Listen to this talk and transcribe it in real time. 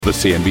The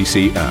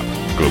CNBC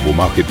app. Global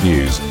market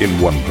news in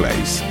one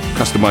place.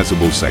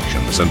 Customizable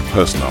sections and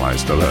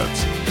personalized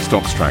alerts.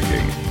 Stocks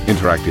tracking,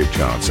 interactive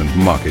charts and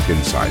market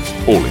insights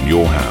all in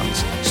your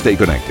hands. Stay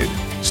connected.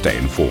 Stay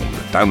informed.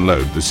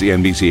 Download the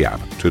CNBC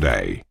app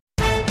today.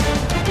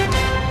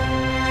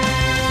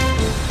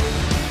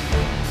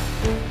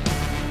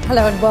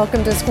 Hello and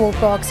welcome to Squawk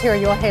Box. Here are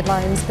your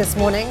headlines this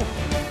morning.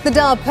 The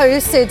Dow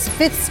posts its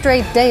fifth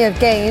straight day of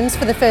gains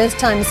for the first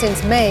time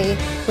since May,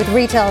 with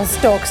retail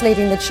stocks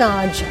leading the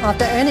charge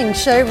after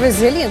earnings show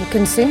resilient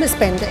consumer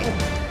spending.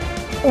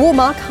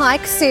 Walmart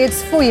hikes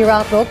its full-year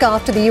outlook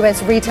after the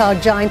US retail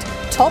giant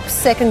tops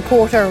second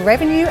quarter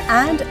revenue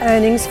and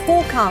earnings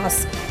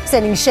forecasts,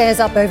 sending shares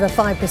up over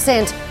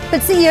 5%. But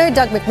CEO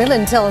Doug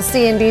McMillon tells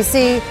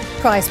CNBC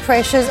price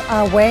pressures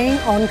are weighing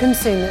on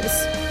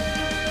consumers.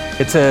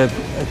 It's a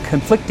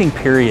conflicting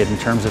period in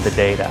terms of the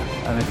data.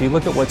 If you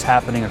look at what's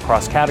happening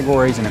across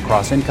categories and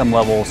across income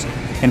levels,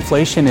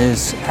 inflation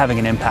is having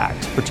an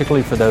impact,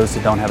 particularly for those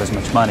that don't have as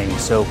much money.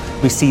 So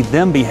we see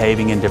them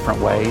behaving in different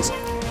ways.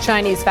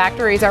 Chinese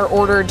factories are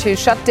ordered to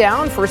shut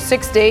down for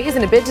 6 days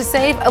in a bid to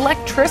save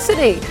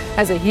electricity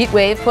as a heat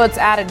wave puts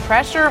added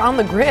pressure on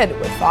the grid,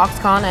 with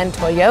Foxconn and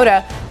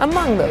Toyota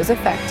among those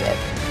affected.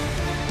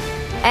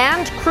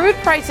 And crude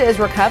prices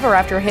recover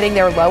after hitting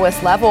their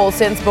lowest level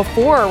since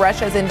before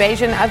Russia's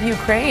invasion of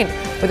Ukraine,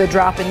 with a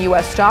drop in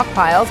U.S.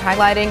 stockpiles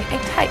highlighting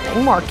a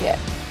tightening market.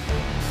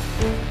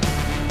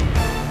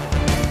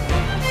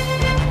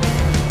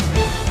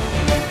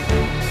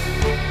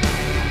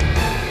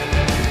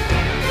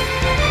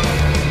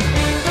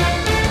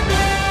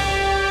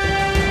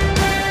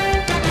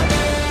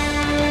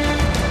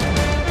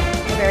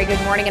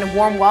 Good morning and a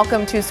warm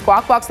welcome to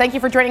Squawk Box. Thank you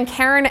for joining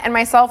Karen and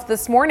myself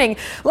this morning.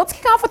 Let's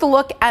kick off with a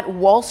look at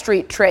Wall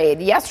Street trade.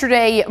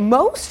 Yesterday,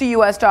 most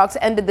U.S. stocks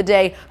ended the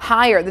day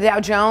higher. The Dow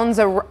Jones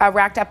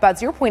racked up about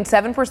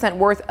 0.7%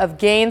 worth of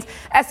gains.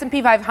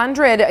 S&P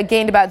 500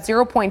 gained about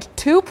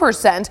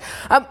 0.2%.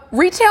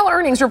 Retail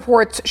earnings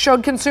reports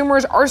showed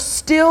consumers are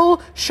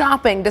still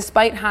shopping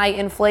despite high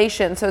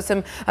inflation. So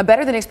some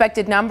better than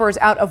expected numbers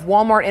out of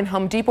Walmart and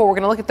Home Depot. We're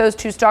going to look at those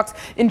two stocks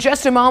in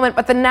just a moment.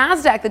 But the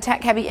NASDAQ, the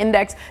tech-heavy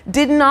index,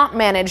 did not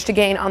manage to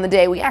gain on the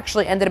day. We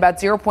actually ended about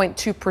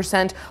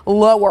 0.2%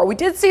 lower. We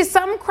did see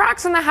some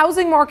cracks in the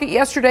housing market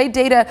yesterday.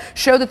 Data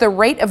showed that the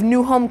rate of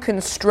new home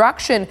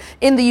construction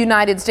in the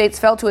United States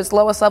fell to its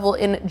lowest level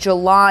in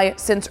July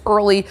since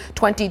early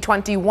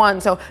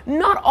 2021. So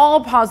not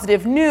all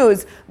positive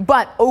news,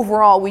 but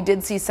overall we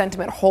did see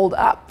sentiment hold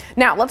up.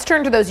 Now let's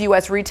turn to those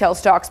U.S. retail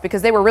stocks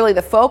because they were really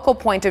the focal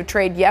point of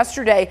trade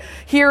yesterday.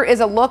 Here is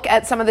a look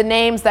at some of the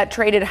names that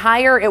traded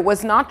higher. It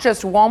was not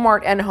just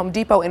Walmart and Home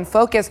Depot in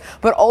focus,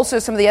 but also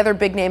some of the other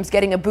big names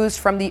getting a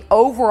boost from the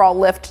overall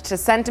lift to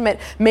sentiment.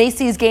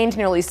 Macy's gained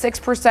nearly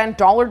 6%.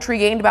 Dollar Tree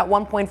gained about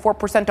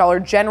 1.4%. Dollar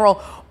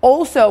General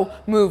also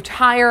moved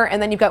higher.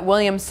 And then you've got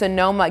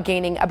Williams-Sonoma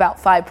gaining about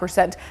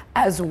 5%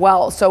 as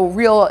well. So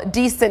real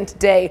decent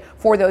day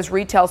for those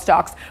retail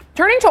stocks.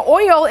 Turning to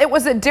oil, it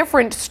was a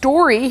different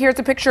story. Here's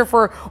a picture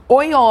for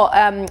oil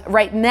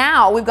right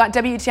now. We've got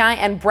WTI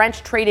and Brent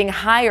trading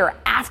higher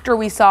after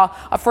we saw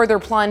a further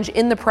plunge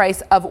in the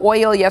price of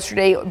oil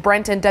yesterday.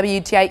 Brent and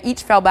WTI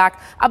each fell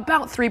back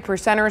about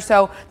 3% or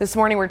so. This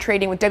morning we're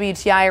trading with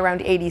WTI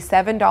around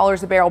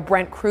 $87 a barrel.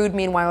 Brent crude,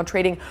 meanwhile,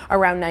 trading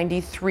around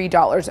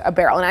 $93 a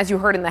barrel. And as you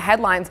heard in the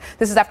headlines,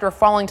 this is after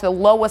falling to the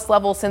lowest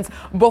level since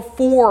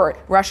before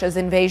Russia's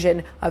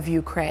invasion of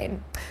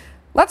Ukraine.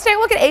 Let's take a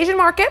look at Asian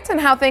markets and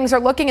how things are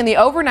looking in the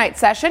overnight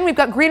session. We've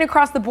got green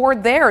across the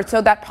board there.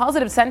 So that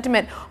positive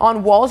sentiment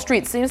on Wall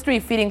Street seems to be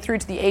feeding through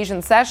to the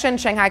Asian session.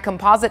 Shanghai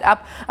Composite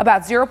up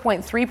about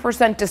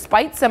 0.3%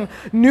 despite some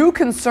new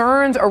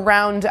concerns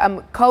around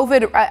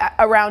COVID,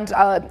 around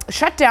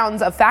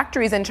shutdowns of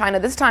factories in China.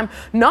 This time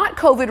not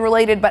COVID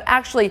related, but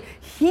actually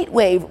heat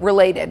wave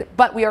related.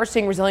 But we are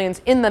seeing resilience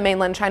in the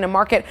mainland China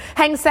market.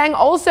 Hang Seng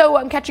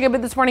also catching a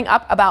bid this morning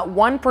up about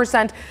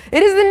 1%.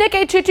 It is the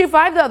Nikkei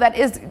 225 though that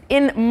is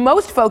in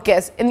most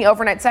focus in the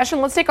overnight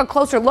session. Let's take a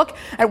closer look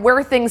at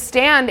where things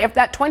stand. If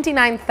that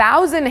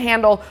 29,000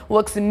 handle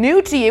looks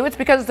new to you, it's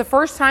because it's the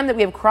first time that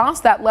we have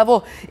crossed that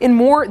level in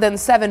more than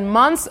 7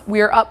 months.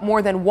 We are up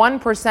more than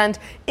 1%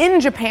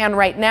 in Japan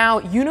right now.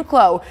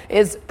 Uniqlo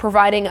is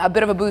providing a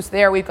bit of a boost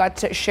there. We've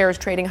got shares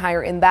trading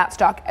higher in that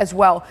stock as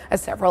well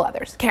as several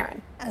others.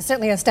 Karen.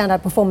 Certainly a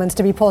standout performance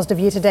to be positive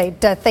year to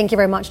date. Thank you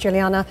very much,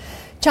 Juliana.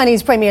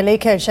 Chinese Premier Li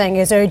Keqiang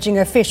is urging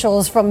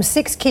officials from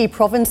 6 key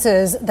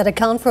provinces that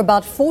account for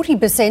about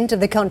 40% of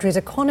the country's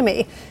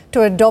economy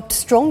to adopt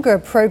stronger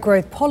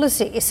pro-growth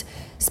policies.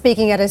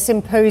 Speaking at a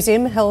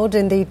symposium held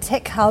in the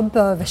tech hub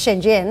of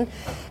Shenzhen,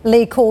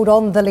 Li called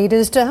on the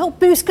leaders to help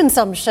boost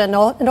consumption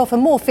and offer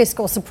more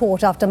fiscal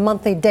support after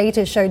monthly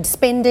data showed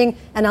spending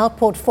and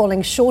output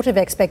falling short of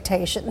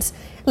expectations.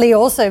 Li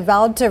also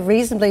vowed to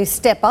reasonably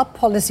step up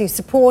policy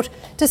support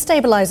to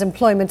stabilize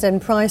employment and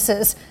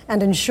prices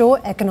and ensure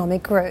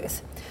economic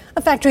growth.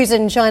 Factories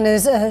in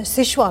China's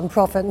Sichuan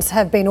province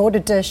have been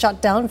ordered to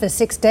shut down for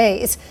 6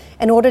 days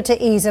in order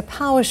to ease a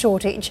power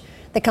shortage.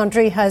 The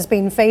country has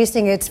been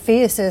facing its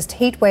fiercest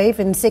heat wave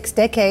in 6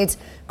 decades,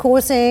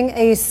 causing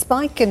a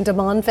spike in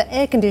demand for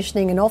air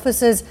conditioning in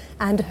offices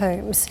and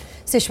homes.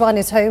 Sichuan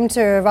is home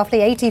to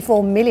roughly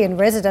 84 million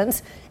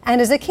residents and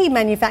is a key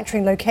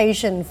manufacturing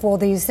location for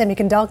the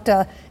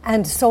semiconductor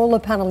and solar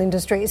panel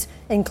industries,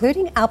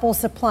 including Apple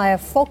supplier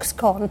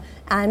Foxconn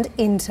and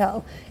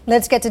Intel.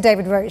 Let's get to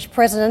David Roche,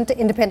 President,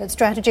 Independent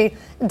Strategy.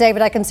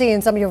 David, I can see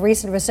in some of your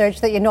recent research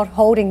that you're not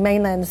holding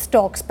mainland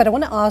stocks, but I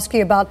want to ask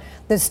you about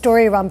the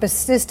story around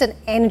persistent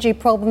energy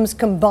problems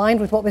combined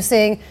with what we're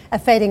seeing, a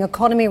fading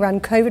economy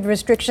around COVID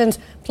restrictions,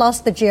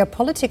 plus the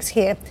geopolitics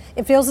here.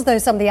 It feels as though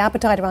some of the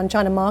appetite around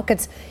China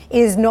markets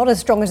is not as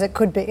strong as it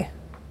could be.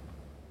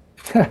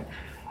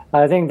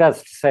 I think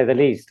that's to say the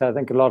least. I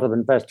think a lot of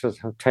investors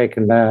have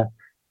taken the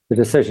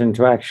decision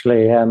to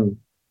actually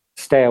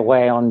stay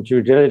away on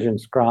due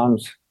diligence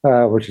grounds,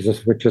 which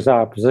is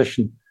our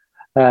position.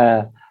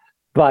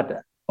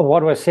 But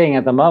what we're seeing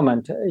at the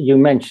moment, you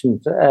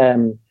mentioned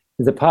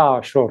the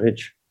power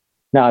shortage.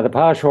 Now, the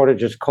power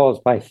shortage is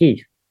caused by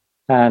heat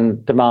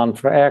and demand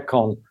for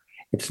aircon.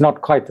 It's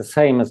not quite the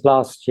same as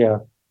last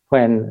year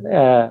when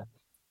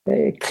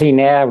clean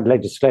air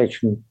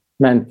legislation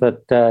meant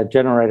that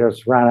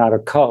generators ran out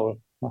of coal.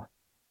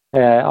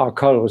 Our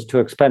coal was too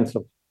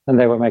expensive and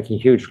they were making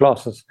huge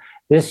losses.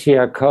 This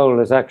year, coal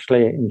is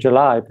actually, in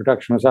July,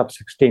 production was up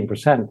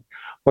 16%.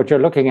 What you're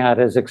looking at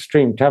is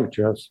extreme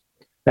temperatures,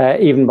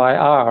 even by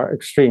our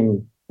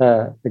extreme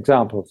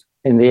examples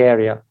in the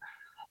area.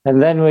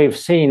 And then we've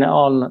seen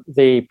on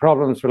the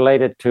problems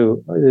related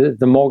to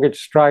the mortgage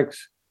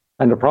strikes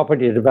and the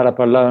property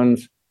developer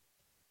loans,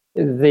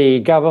 the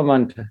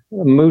government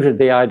mooted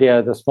the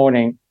idea this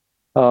morning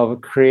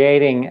of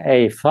creating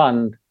a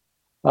fund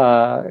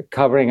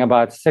covering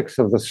about 6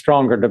 of the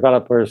stronger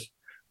developers,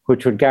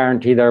 which would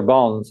guarantee their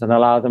bonds and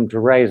allow them to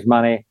raise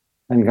money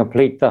and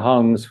complete the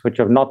homes which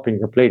have not been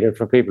completed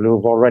for people who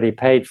have already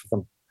paid for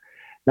them.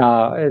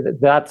 Now,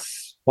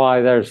 that's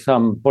why there's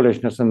some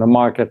bullishness in the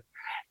market.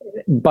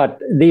 But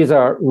these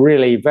are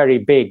really very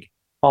big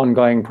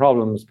ongoing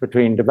problems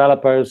between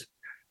developers,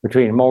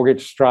 between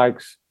mortgage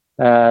strikes,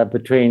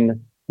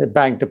 between the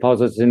bank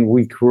deposits in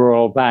weak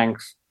rural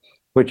banks,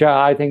 which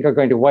I think are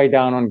going to weigh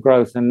down on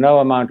growth, and no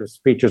amount of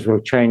speeches will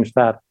change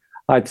that.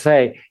 I'd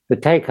say the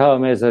take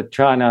home is that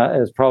China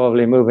is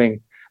probably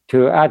moving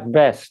to, at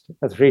best,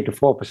 a 3 to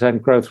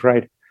 4% growth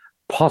rate,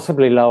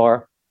 possibly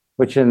lower,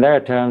 which in their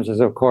terms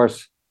is, of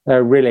course,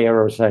 really a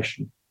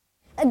recession.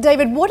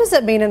 David, what does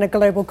it mean in a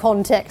global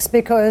context?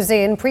 Because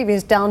in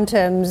previous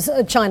downturns,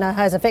 China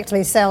has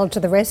effectively sailed to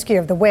the rescue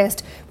of the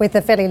West with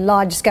the fairly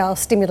large-scale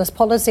stimulus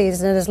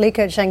policies. And as Li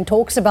Keqiang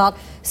talks about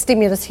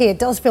stimulus here, it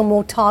does feel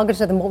more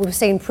targeted than what we've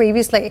seen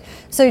previously.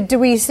 So do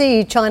we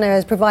see China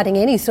as providing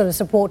any sort of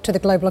support to the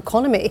global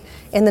economy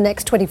in the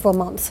next 24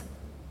 months?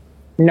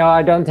 No,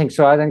 I don't think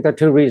so. I think there are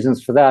 2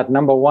 reasons for that.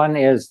 Number one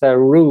is the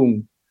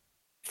room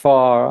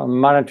for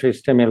monetary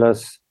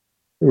stimulus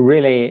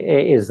really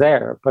is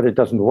there, but it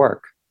doesn't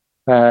work.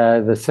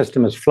 The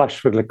system is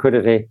flush with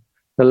liquidity.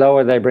 The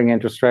lower they bring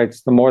interest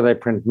rates, the more they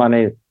print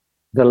money,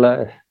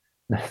 the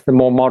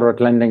more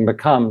moderate lending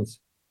becomes.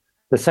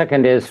 The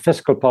second is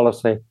fiscal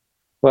policy.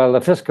 Well,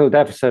 the fiscal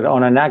deficit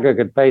on an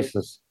aggregate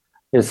basis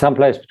is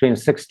someplace between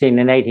 16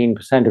 and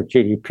 18% of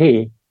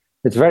GDP.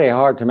 It's very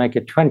hard to make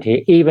it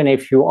 20, even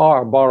if you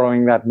are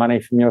borrowing that money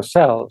from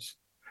yourselves.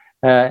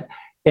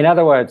 In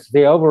other words,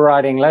 the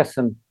overriding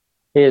lesson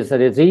is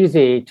that it's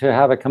easy to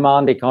have a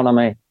command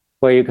economy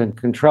where you can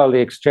control the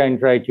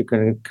exchange rate, you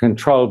can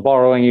control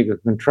borrowing, you can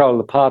control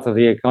the path of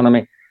the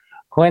economy.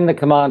 When the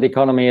command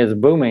economy is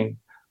booming,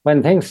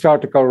 when things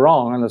start to go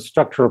wrong and the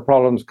structural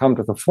problems come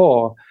to the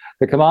fore,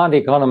 the command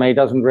economy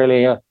doesn't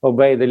really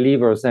obey the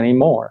levers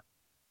anymore.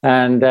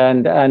 And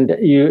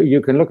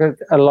you can look at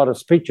a lot of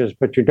speeches,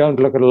 but you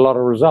don't look at a lot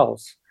of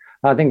results.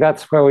 I think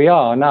that's where we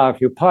are. Now, if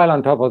you pile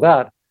on top of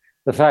that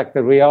the fact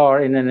that we are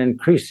in an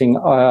increasing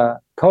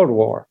Cold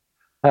War,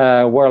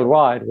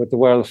 worldwide, with the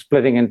world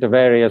splitting into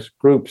various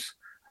groups,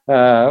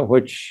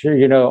 which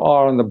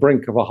are on the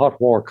brink of a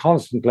hot war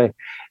constantly.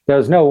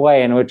 There's no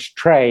way in which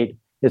trade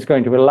is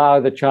going to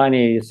allow the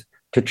Chinese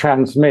to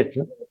transmit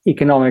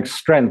economic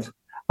strength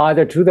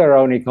either to their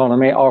own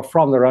economy or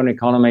from their own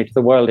economy to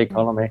the world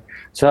economy.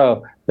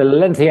 So the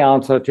lengthy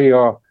answer to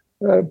your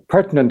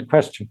pertinent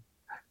question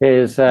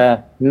is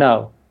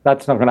no.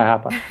 That's not going to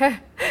happen.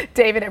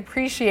 David,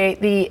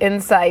 appreciate the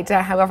insight,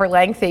 however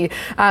lengthy.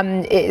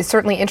 It's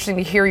certainly interesting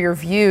to hear your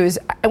views.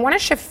 I want to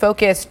shift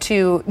focus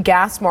to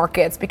gas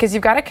markets because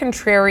you've got a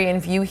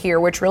contrarian view here,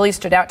 which really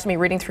stood out to me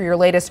reading through your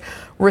latest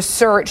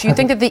research. You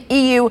think that the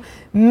EU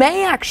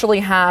may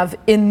actually have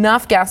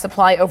enough gas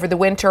supply over the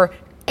winter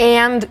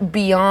and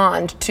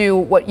beyond to,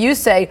 what you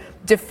say,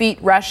 defeat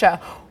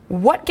Russia.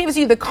 What gives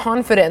you the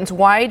confidence?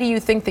 Why do you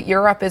think that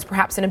Europe is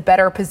perhaps in a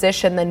better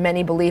position than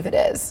many believe it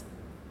is?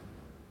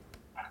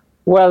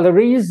 Well, the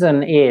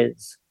reason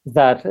is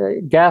that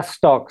gas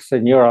stocks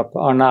in Europe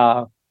are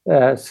now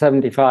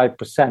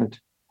 75%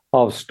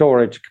 of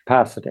storage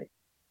capacity,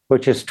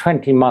 which is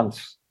 20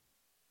 months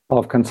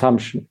of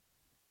consumption.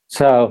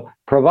 So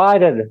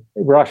provided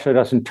Russia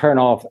doesn't turn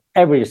off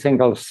every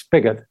single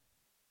spigot,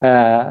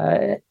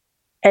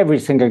 every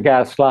single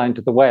gas line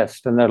to the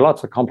West, and there are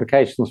lots of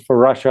complications for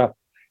Russia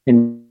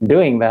in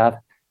doing that,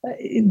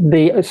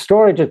 the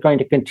storage is going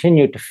to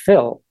continue to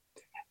fill.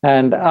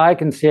 And I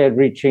can see it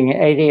reaching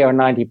 80 or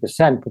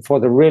 90%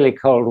 before the really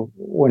cold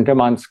winter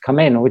months come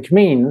in, which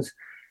means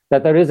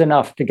that there is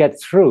enough to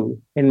get through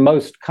in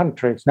most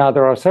countries. Now,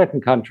 there are certain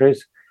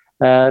countries,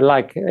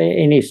 like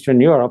in Eastern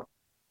Europe,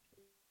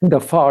 the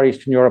far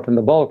Eastern Europe and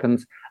the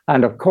Balkans,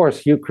 and of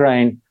course,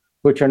 Ukraine,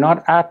 which are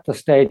not at the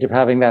stage of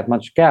having that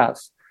much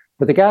gas.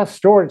 But the gas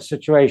storage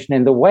situation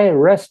in the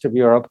rest of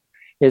Europe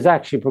is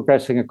actually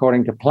progressing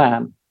according to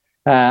plan.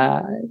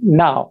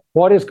 Now,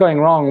 what is going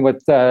wrong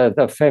with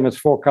the famous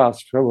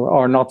forecast,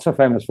 or not so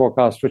famous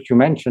forecast, which you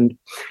mentioned,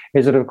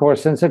 is that, of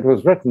course, since it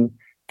was written,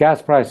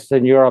 gas prices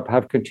in Europe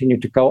have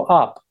continued to go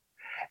up.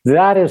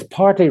 That is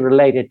partly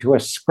related to a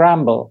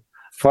scramble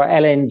for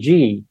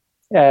LNG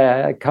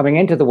coming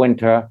into the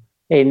winter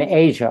in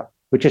Asia,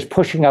 which is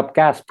pushing up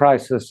gas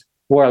prices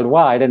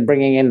worldwide and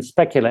bringing in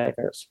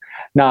speculators.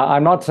 Now,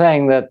 I'm not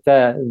saying that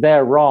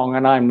they're wrong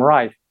and I'm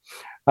right,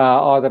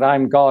 or that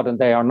I'm God and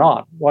they are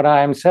not. What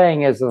I am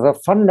saying is that the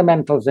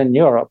fundamentals in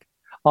Europe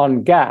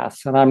on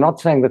gas, and I'm not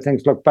saying that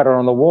things look better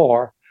on the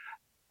war,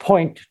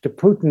 point to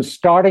Putin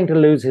starting to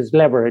lose his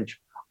leverage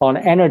on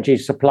energy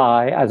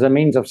supply as a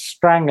means of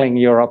strangling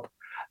Europe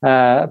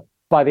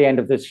by the end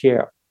of this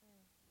year.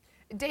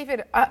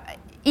 David,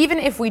 even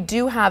if we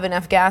do have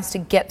enough gas to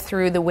get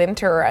through the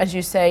winter, as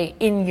you say,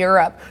 in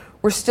Europe,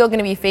 we're still going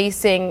to be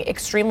facing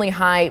extremely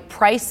high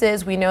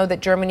prices. We know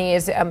that Germany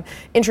is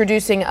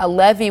introducing a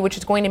levy, which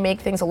is going to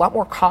make things a lot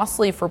more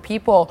costly for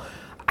people.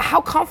 How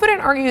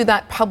confident are you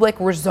that public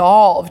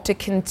resolve to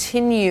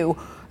continue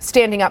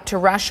standing up to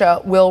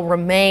Russia will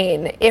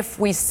remain if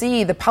we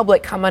see the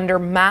public come under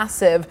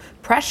massive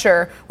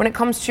pressure when it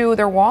comes to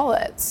their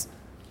wallets?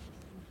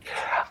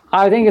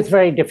 I think it's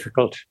very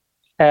difficult.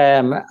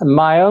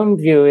 My own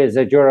view is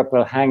that Europe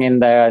will hang in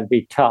there and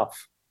be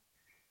tough.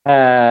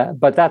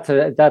 But that's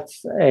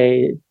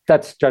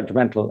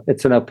judgmental.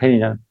 It's an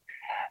opinion.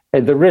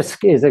 The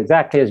risk is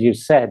exactly as you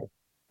said,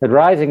 that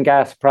rising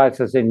gas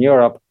prices in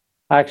Europe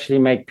actually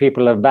make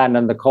people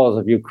abandon the cause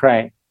of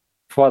Ukraine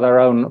for their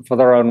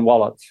own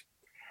wallets.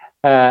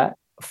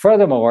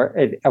 Furthermore,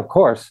 it, of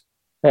course,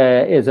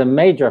 is a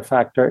major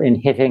factor in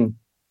hitting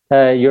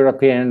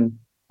European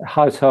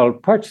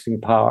household purchasing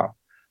power,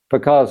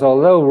 because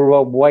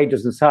although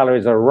wages and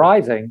salaries are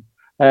rising,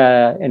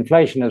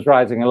 inflation is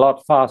rising a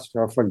lot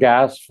faster for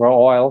gas, for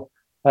oil,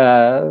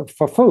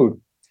 for food.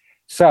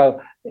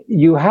 So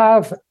you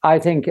have, I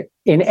think,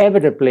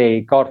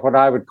 inevitably got what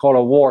I would call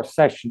a war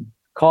session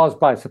caused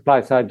by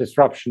supply-side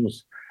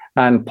disruptions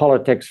and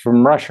politics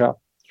from Russia.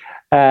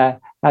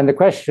 And the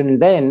question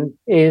then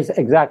is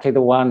exactly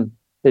the one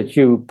that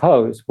you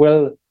pose.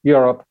 Will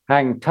Europe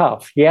hang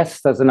tough? Yes,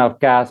 there's enough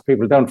gas.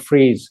 People don't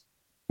freeze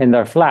in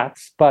their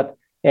flats, but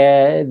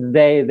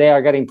they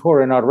are getting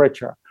poorer, not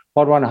richer.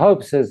 What one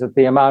hopes is that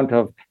the amount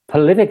of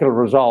political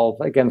resolve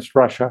against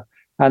Russia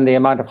and the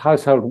amount of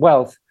household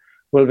wealth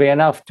will be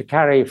enough to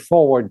carry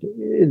forward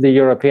the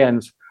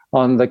Europeans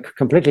on the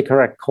completely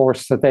correct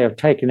course that they have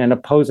taken in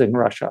opposing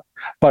Russia.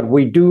 But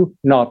we do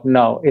not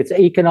know. It's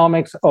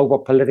economics over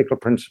political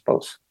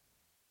principles.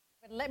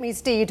 Let me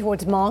steer you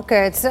towards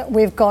markets.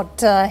 We've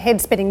got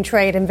head-spinning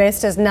trade,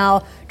 investors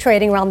now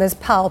trading around this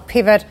Powell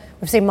pivot.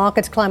 We've seen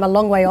markets climb a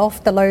long way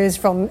off the lows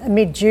from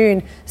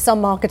mid-June.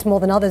 Some markets more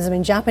than others. I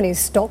mean, Japanese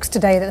stocks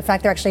today, that in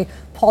fact they're actually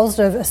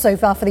positive so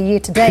far for the year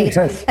to date.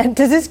 Yes. And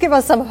does this give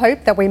us some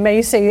hope that we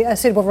may see a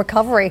suitable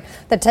recovery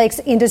that takes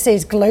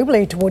indices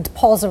globally towards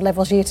positive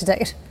levels year to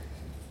date?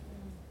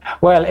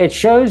 Well, it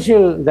shows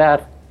you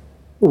that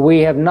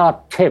we have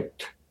not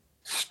tipped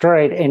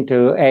straight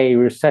into a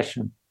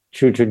recession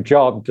due to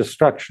job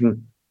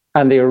destruction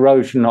and the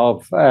erosion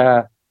of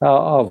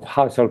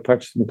household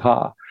purchasing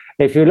power.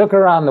 If you look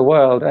around the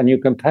world and you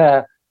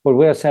compare what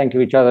we're saying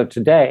to each other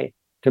today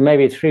to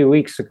maybe 3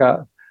 weeks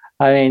ago,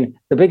 I mean,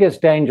 the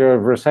biggest danger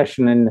of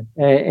recession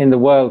in the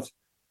world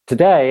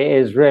today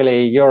is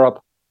really Europe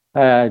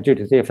due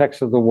to the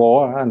effects of the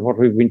war and what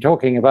we've been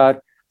talking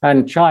about,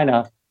 and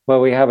China, where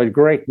we have a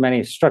great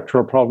many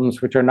structural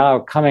problems which are now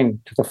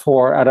coming to the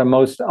fore at a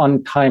most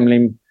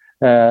untimely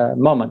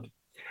moment.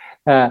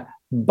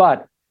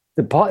 But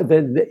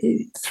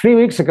 3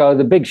 weeks ago,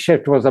 the big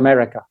shift was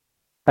America.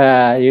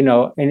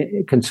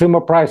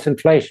 Consumer price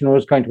inflation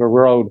was going to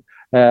erode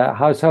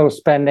household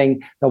spending.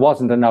 There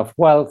wasn't enough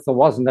wealth. There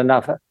wasn't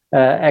enough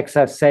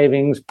excess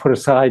savings put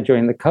aside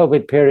during the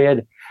COVID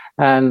period,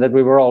 and that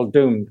we were all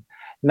doomed.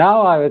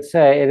 Now, I would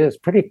say it is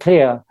pretty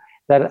clear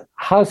that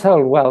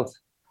household wealth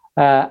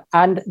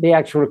and the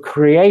actual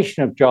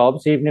creation of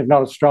jobs, even if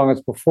not as strong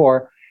as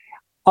before,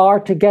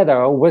 are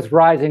together with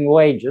rising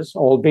wages,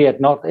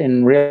 albeit not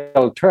in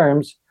real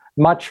terms,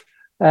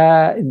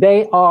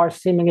 they are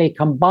seemingly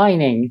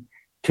combining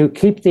to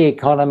keep the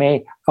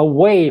economy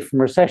away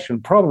from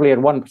recession, probably at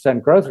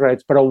 1% growth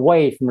rates, but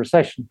away from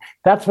recession.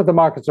 That's what the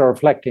markets are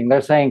reflecting.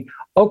 They're saying,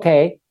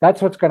 okay,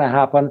 that's what's going to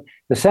happen.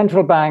 The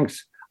central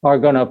banks are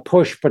going to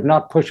push, but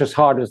not push as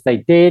hard as they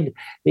did.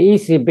 The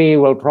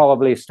ECB will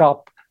probably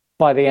stop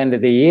by the end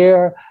of the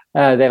year.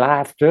 They'll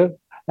have to.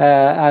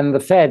 And the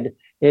Fed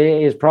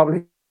is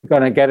probably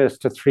going to get us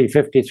to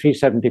 350,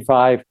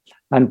 375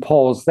 and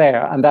pause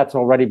there. And that's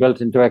already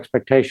built into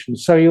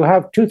expectations. So you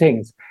have two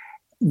things.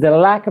 The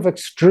lack of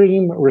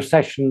extreme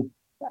recession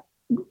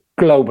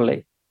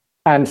globally.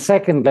 And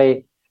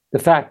secondly, the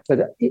fact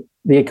that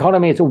the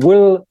economies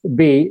will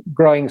be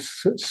growing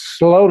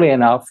slowly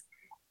enough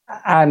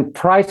and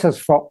prices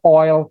for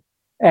oil,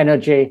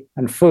 energy,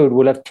 and food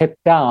will have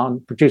tipped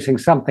down, producing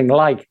something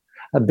like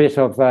a bit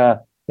of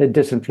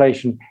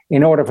disinflation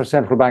in order for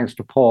central banks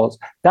to pause.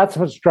 That's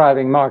what's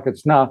driving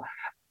markets. Now,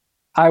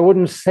 I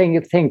wouldn't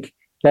think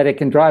that it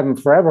can drive them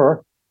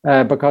forever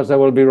because there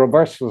will be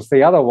reversals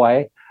the other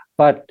way.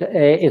 But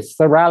it's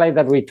the rally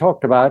that we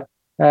talked about,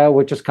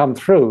 which has come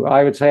through.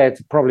 I would say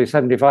it's probably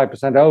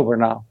 75% over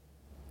now.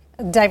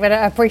 David,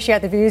 I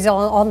appreciate the views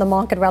on the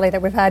market rally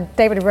that we've had.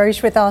 David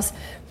Roche with us,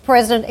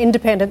 President,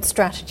 Independent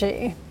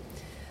Strategy.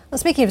 Well,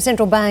 speaking of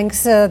central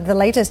banks, the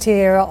latest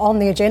here on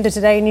the agenda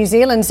today, New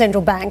Zealand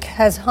Central Bank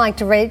has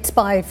hiked rates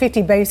by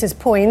 50 basis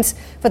points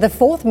for the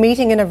fourth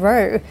meeting in a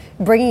row,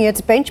 bringing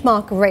its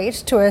benchmark rate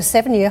to a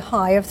 7-year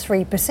high of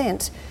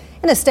 3%.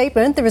 In a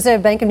statement, the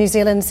Reserve Bank of New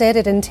Zealand said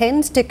it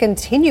intends to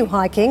continue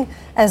hiking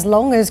as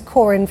long as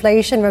core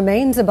inflation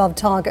remains above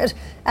target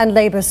and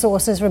labour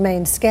sources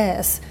remain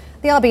scarce.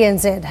 The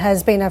RBNZ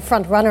has been a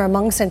front runner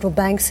among central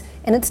banks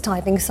in its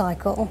tightening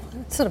cycle.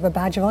 It's sort of a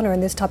badge of honour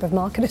in this type of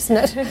market,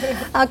 isn't it?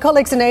 Our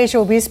colleagues in Asia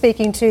will be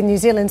speaking to New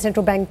Zealand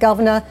Central Bank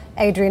Governor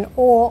Adrian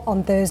Orr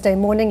on Thursday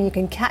morning. You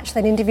can catch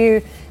that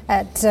interview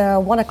at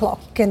 1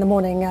 o'clock in the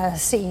morning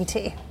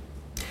CET.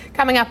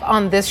 Coming up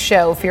on this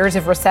show, fears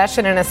of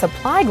recession and a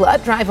supply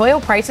glut drive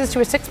oil prices to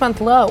a 6-month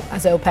low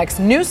as OPEC's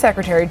new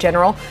Secretary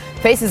General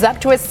faces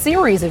up to a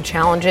series of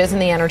challenges in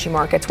the energy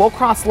markets. We'll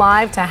cross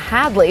live to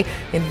Hadley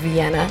in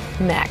Vienna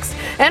next.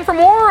 And for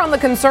more on the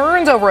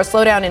concerns over a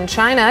slowdown in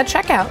China,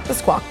 check out the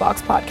Squawk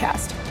Box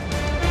podcast.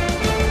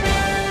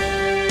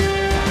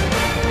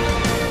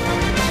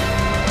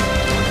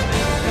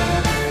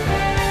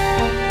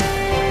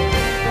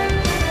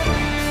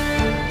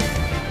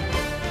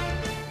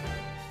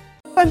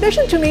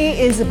 Ambition to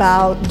me is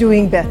about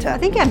doing better. I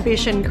think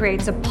ambition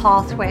creates a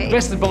pathway. The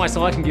best advice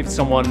I can give to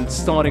someone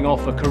starting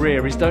off a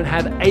career is don't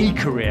have a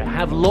career,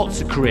 have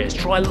lots of careers,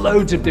 try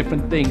loads of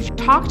different things.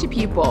 Talk to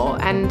people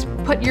and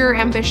put your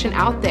ambition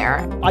out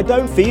there. I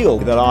don't feel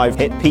that I've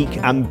hit peak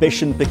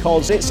ambition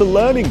because it's a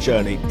learning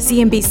journey.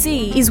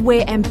 CNBC is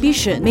where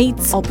ambition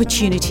meets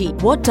opportunity.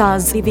 What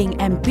does living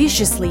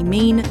ambitiously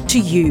mean to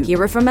you?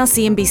 Hear it from our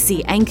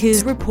CNBC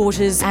anchors,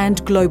 reporters,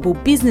 and global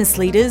business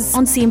leaders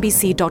on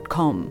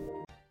CNBC.com.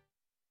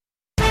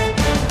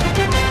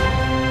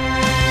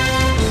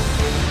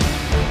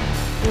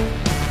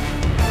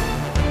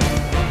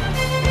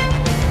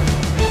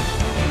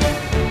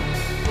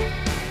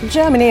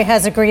 Germany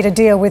has agreed a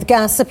deal with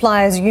gas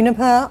suppliers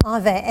Uniper,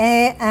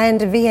 RWE and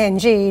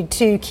VNG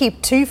to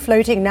keep 2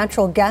 floating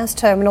natural gas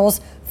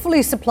terminals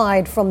fully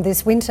supplied from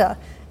this winter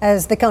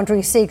as the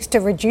country seeks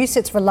to reduce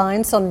its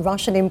reliance on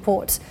Russian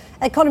imports.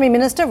 Economy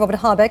Minister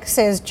Robert Habeck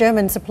says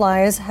German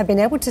suppliers have been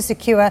able to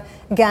secure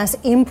gas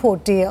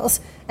import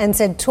deals and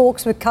said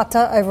talks with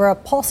Qatar over a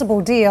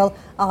possible deal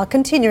are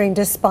continuing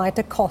despite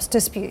a cost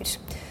dispute.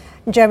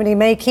 Germany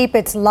may keep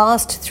its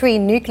last 3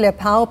 nuclear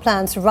power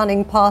plants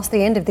running past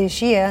the end of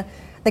this year.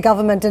 The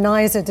government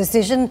denies a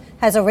decision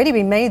has already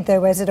been made,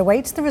 though, as it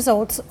awaits the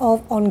results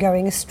of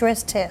ongoing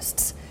stress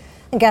tests.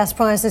 Gas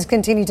prices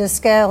continue to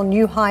scale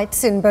new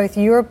heights in both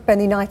Europe and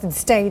the United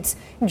States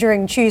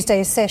during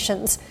Tuesday's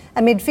sessions,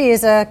 amid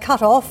fears a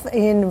cut-off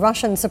in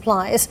Russian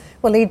supplies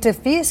will lead to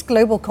fierce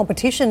global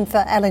competition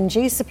for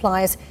LNG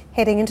supplies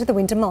heading into the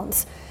winter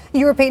months.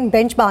 European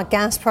benchmark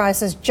gas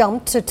prices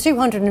jumped to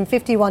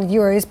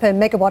 €251 per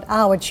megawatt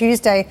hour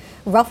Tuesday,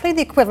 roughly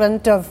the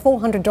equivalent of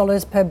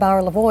 $400 per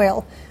barrel of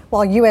oil,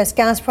 while US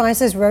gas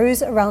prices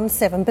rose around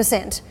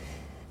 7%.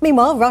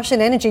 Meanwhile,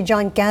 Russian energy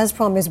giant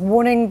Gazprom is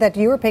warning that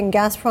European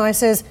gas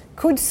prices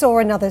could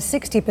soar another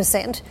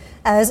 60%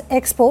 as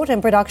export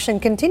and production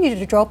continue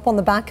to drop on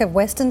the back of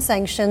Western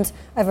sanctions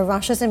over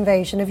Russia's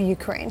invasion of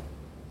Ukraine.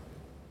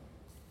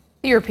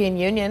 The European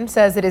Union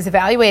says it is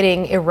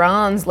evaluating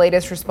Iran's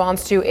latest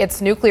response to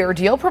its nuclear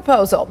deal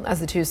proposal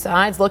as the two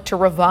sides look to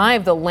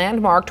revive the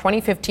landmark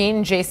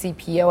 2015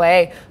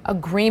 JCPOA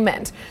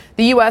agreement.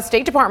 The U.S.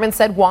 State Department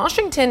said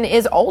Washington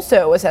is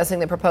also assessing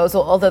the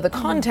proposal, although the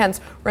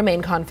contents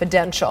remain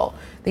confidential.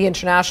 The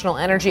International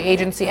Energy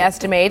Agency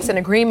estimates an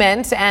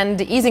agreement and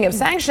easing of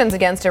sanctions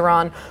against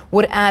Iran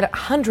would add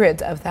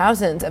hundreds of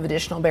thousands of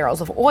additional barrels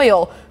of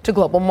oil to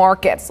global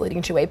markets,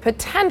 leading to a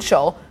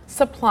potential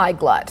supply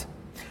glut.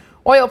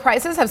 Oil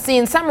prices have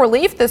seen some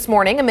relief this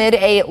morning amid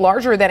a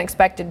larger than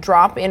expected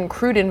drop in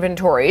crude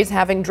inventories,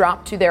 having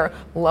dropped to their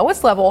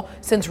lowest level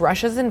since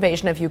Russia's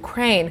invasion of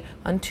Ukraine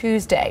on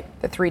Tuesday.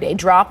 The 3-day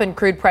drop in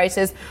crude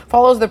prices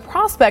follows the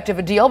prospect of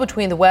a deal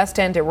between the West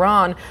and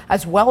Iran,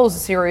 as well as a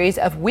series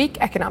of weak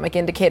economic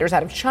indicators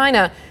out of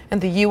China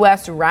and the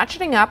U.S.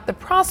 ratcheting up the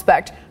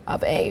prospect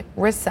of a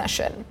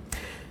recession.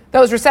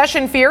 Those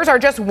recession fears are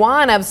just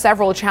one of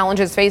several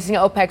challenges facing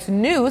OPEC's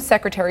new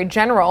Secretary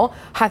General,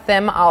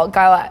 Haitham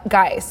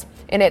Al-Ghais.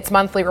 In its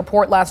monthly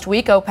report last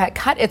week, OPEC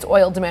cut its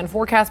oil demand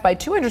forecast by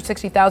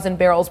 260,000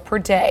 barrels per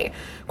day.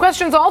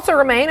 Questions also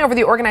remain over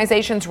the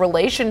organization's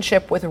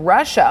relationship with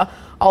Russia,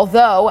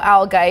 although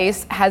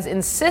Al-Ghais has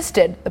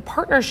insisted the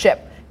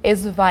partnership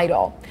is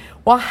vital.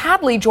 Well,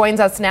 Hadley joins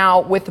us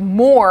now with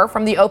more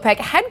from the OPEC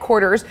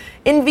headquarters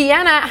in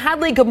Vienna.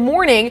 Hadley, good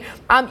morning.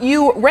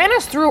 You ran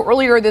us through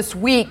earlier this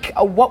week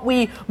what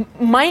we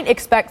might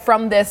expect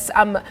from this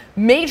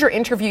major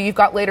interview you've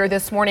got later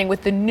this morning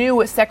with the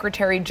new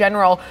Secretary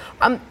General.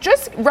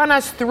 Just run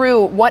us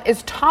through what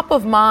is top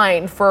of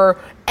mind for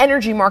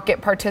energy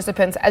market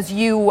participants as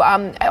you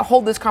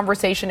hold this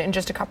conversation in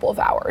just a couple of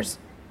hours.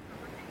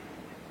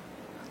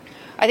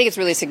 I think it's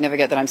really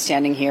significant that I'm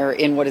standing here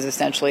in what is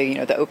essentially,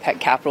 the OPEC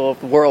capital of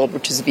the world,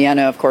 which is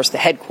Vienna, of course, the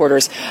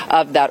headquarters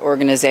of that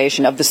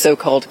organization, of the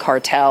so-called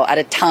cartel, at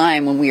a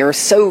time when we are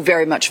so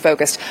very much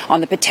focused on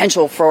the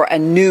potential for a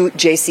new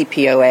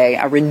JCPOA,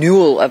 a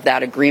renewal of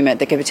that agreement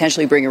that could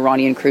potentially bring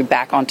Iranian crude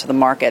back onto the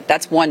market.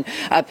 That's one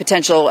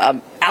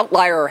potential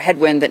outlier or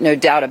headwind that, no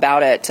doubt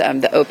about it,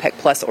 the OPEC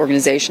Plus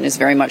organization is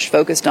very much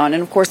focused on.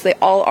 And, of course, they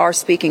all are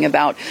speaking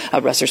about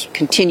Russia's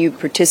continued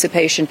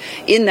participation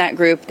in that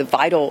group, the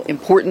vital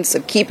importance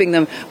of keeping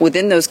them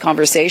within those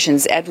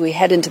conversations as we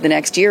head into the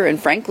next year. And,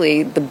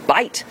 frankly, the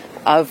bite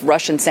of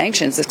Russian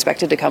sanctions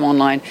expected to come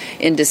online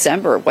in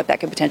December, what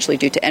that could potentially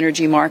do to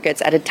energy markets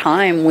at a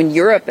time when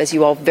Europe, as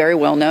you all very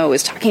well know,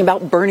 is talking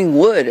about burning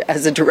wood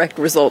as a direct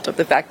result of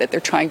the fact that they're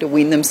trying to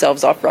wean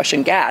themselves off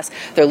Russian gas.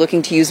 They're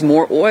looking to use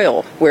more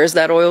oil. Where's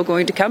that oil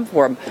going to come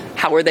from?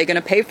 How are they going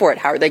to pay for it?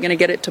 How are they going to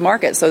get it to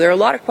market? So there are a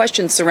lot of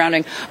questions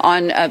surrounding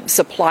on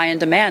supply and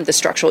demand, the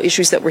structural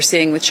issues that we're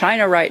seeing with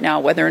China right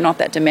now, whether or not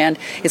that demand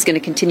is going to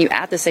continue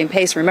at the same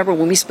pace. Remember,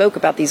 when we spoke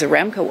about these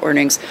Aramco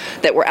earnings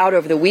that were out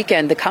over the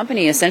weekend, the company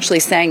essentially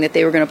saying that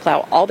they were going to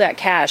plow all that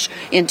cash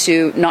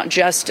into not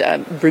just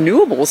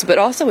renewables, but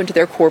also into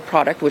their core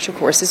product, which, of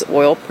course, is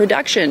oil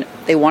production.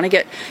 They want to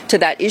get to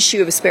that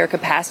issue of spare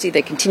capacity.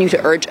 They continue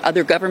to urge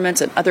other governments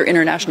and other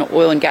international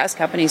oil and gas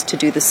companies to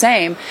do the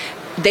same.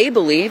 They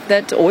believe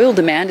that oil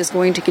demand is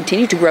going to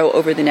continue to grow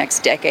over the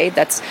next decade.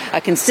 That's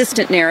a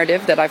consistent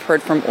narrative that I've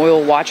heard from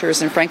oil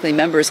watchers and, frankly,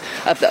 members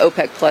of the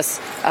OPEC Plus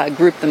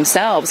group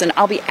themselves. And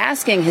I'll be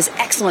asking His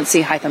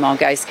Excellency Haitham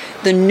Al-Ghais,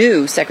 the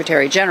new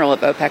Secretary General of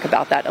OPEC,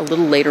 about that a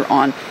little later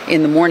on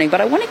in the morning.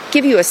 But I want to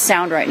give you a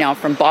sound right now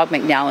from Bob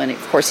McNally.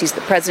 Of course, he's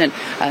the president,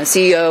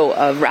 CEO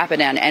of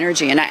Rapidan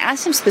Energy. And I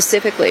asked him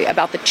specifically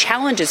about the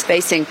challenges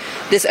facing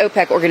this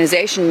OPEC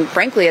organization,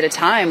 frankly, at a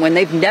time when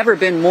they've never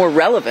been more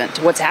relevant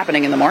to what's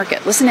happening in the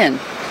market. Listen in.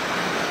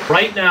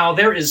 Right now,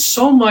 there is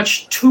so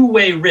much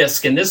two-way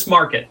risk in this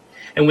market.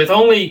 And with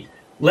only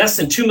less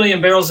than 2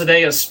 million barrels a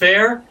day of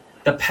spare,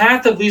 the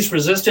path of least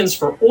resistance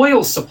for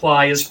oil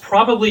supply is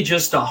probably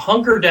just to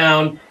hunker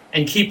down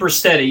and keep her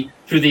steady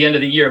through the end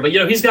of the year. But,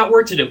 he's got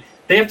work to do.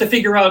 They have to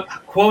figure out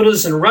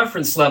quotas and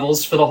reference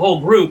levels for the whole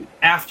group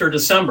after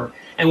December.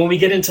 And when we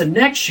get into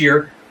next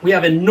year, we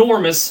have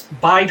enormous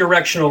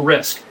bi-directional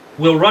risk.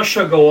 Will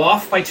Russia go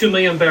off by 2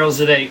 million barrels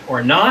a day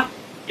or not?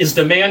 Is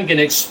demand going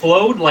to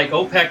explode like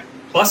OPEC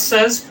Plus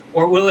says,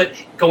 or will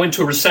it go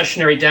into a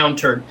recessionary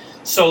downturn?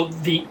 So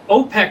the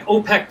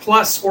OPEC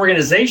Plus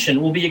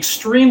organization will be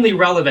extremely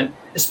relevant,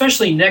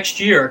 especially next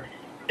year,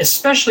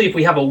 especially if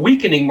we have a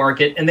weakening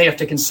market and they have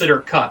to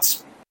consider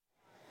cuts.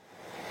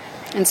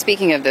 And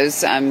speaking of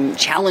those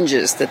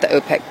challenges that the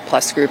OPEC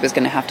Plus group is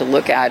going to have to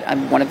look at,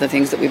 one of the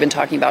things that we've been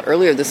talking about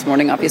earlier this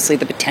morning, obviously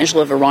the potential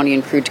of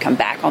Iranian crude to come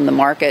back on the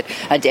market.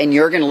 Dan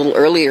Yergin, a little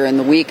earlier in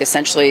the week,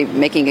 essentially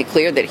making it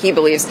clear that he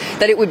believes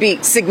that it would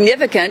be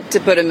significant to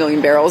put 1 million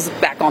barrels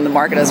back on the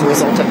market as a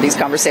result of these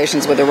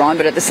conversations with Iran.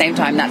 But at the same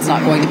time, that's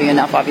not going to be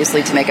enough,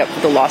 obviously, to make up for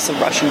the loss of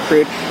Russian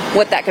crude,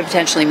 what that could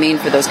potentially mean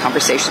for those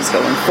conversations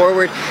going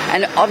forward.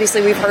 And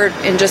obviously, we've heard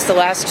in just the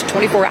last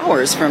 24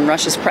 hours from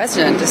Russia's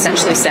president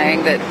essentially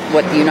saying that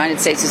what the United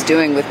States is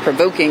doing with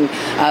provoking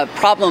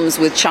problems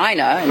with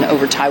China and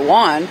over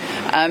Taiwan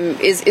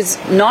is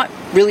not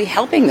really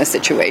helping the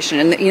situation.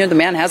 And, the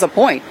man has a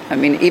point. I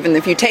mean, even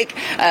if you take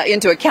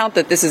into account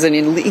that this is an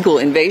illegal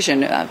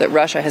invasion that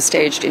Russia has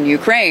staged in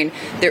Ukraine,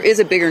 there is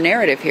a bigger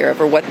narrative here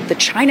over what the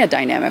China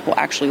dynamic will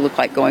actually look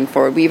like going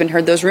forward. We even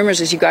heard those rumors,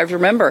 as you guys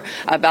remember,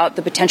 about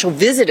the potential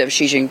visit of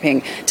Xi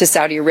Jinping to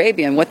Saudi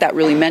Arabia and what that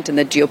really meant in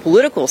the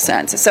geopolitical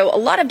sense. So a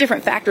lot of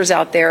different factors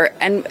out there,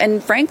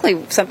 and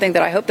frankly, something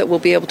that I hope that we'll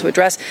be able to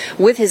address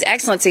with His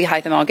Excellency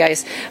Haitham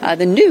Al-Ghais,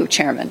 the new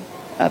chairman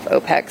of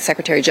OPEC,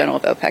 Secretary General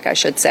of OPEC, I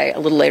should say, a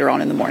little later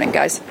on in the morning,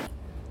 guys.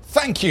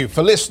 Thank you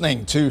for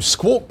listening to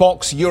Squawk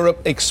Box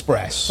Europe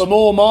Express. For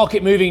more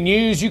market-moving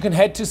news, you can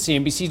head to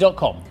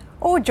cnbc.com.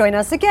 Or join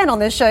us again on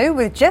the show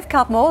with Jeff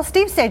Cutmore,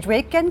 Steve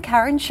Sedgwick and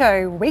Karen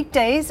Cho,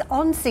 weekdays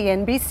on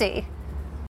CNBC.